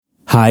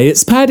Hi,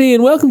 it's Paddy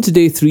and welcome to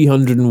day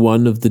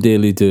 301 of the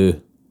Daily Do.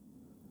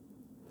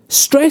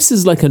 Stress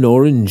is like an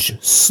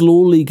orange,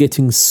 slowly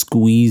getting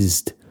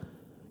squeezed.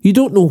 You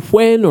don't know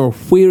when or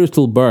where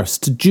it'll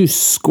burst, juice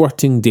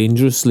squirting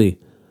dangerously.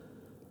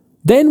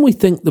 Then we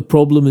think the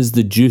problem is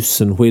the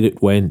juice and where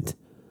it went.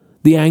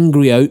 The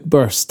angry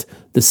outburst,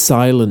 the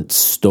silent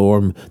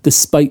storm, the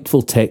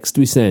spiteful text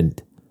we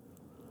sent.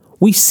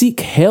 We seek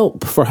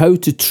help for how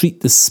to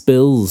treat the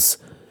spills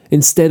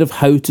instead of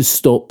how to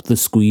stop the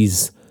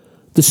squeeze.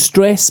 The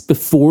stress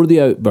before the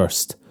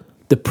outburst,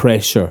 the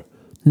pressure,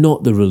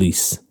 not the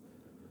release.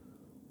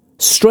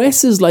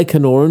 Stress is like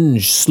an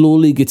orange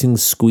slowly getting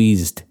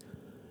squeezed.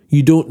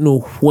 You don't know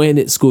when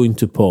it's going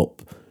to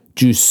pop,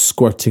 juice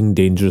squirting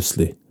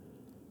dangerously.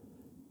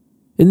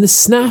 In the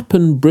snap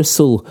and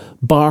bristle,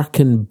 bark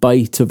and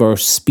bite of our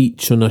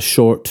speech on a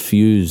short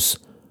fuse,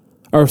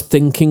 our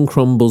thinking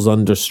crumbles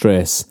under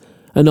stress,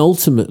 and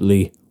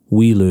ultimately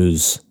we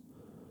lose.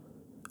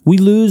 We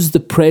lose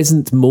the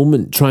present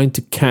moment trying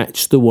to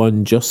catch the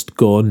one just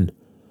gone.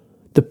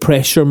 The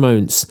pressure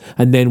mounts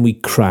and then we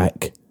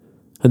crack,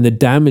 and the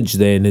damage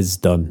then is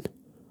done.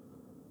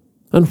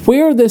 And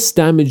where this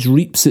damage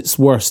reaps its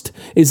worst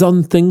is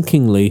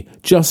unthinkingly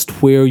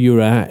just where you're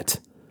at.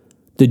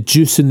 The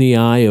juice in the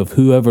eye of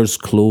whoever's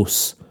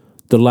close,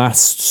 the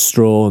last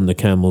straw on the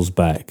camel's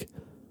back.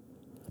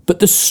 But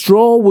the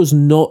straw was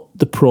not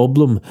the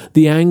problem,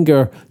 the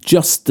anger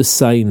just the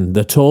sign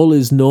that all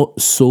is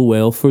not so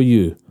well for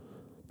you.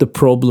 The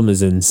problem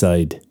is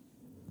inside.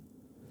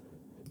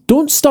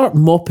 Don't start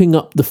mopping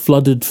up the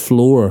flooded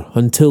floor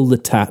until the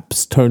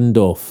tap's turned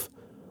off.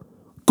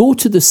 Go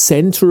to the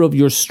centre of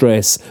your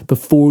stress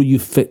before you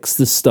fix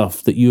the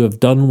stuff that you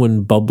have done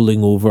when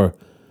bubbling over.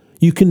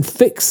 You can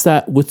fix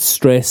that with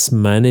stress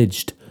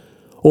managed,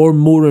 or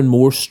more and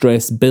more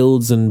stress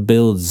builds and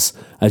builds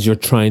as you're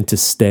trying to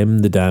stem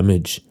the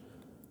damage.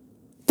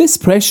 This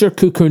pressure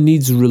cooker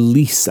needs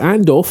release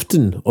and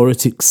often, or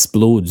it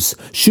explodes,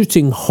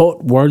 shooting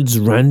hot words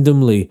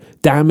randomly,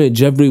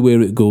 damage everywhere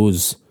it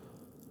goes.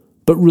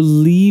 But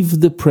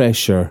relieve the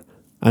pressure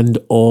and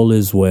all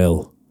is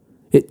well.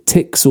 It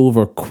ticks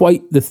over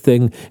quite the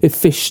thing,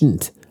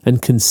 efficient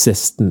and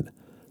consistent,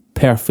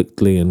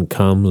 perfectly and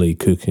calmly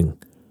cooking.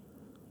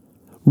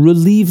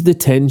 Relieve the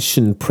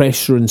tension,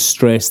 pressure and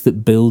stress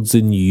that builds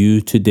in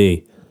you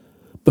today,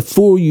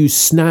 before you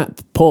snap,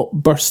 pop,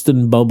 burst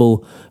and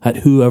bubble at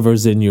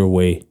whoever's in your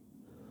way.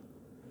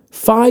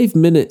 5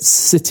 minutes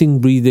sitting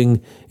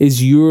breathing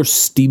is your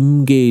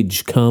steam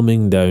gauge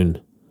calming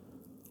down.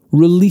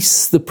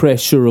 Release the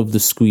pressure of the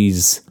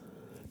squeeze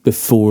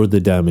before the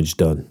damage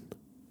done.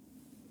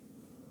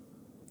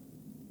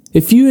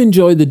 If you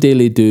enjoy the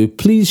Daily Do,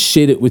 please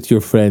share it with your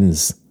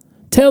friends.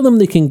 Tell them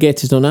they can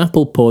get it on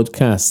Apple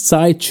Podcasts,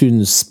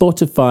 iTunes,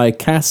 Spotify,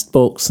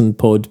 Castbox and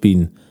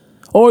Podbean.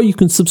 Or you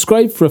can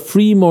subscribe for a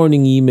free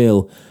morning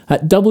email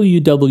at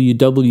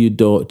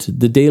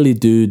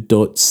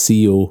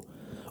www.thedailydo.co.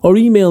 Or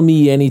email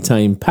me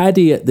anytime,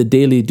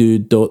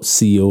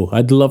 paddy@thedailydo.co.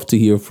 I'd love to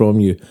hear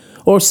from you.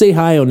 Or say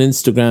hi on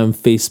Instagram,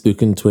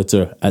 Facebook and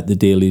Twitter @The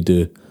Daily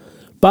Do.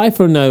 Bye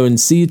for now and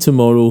see you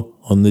tomorrow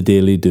on The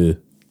Daily Do.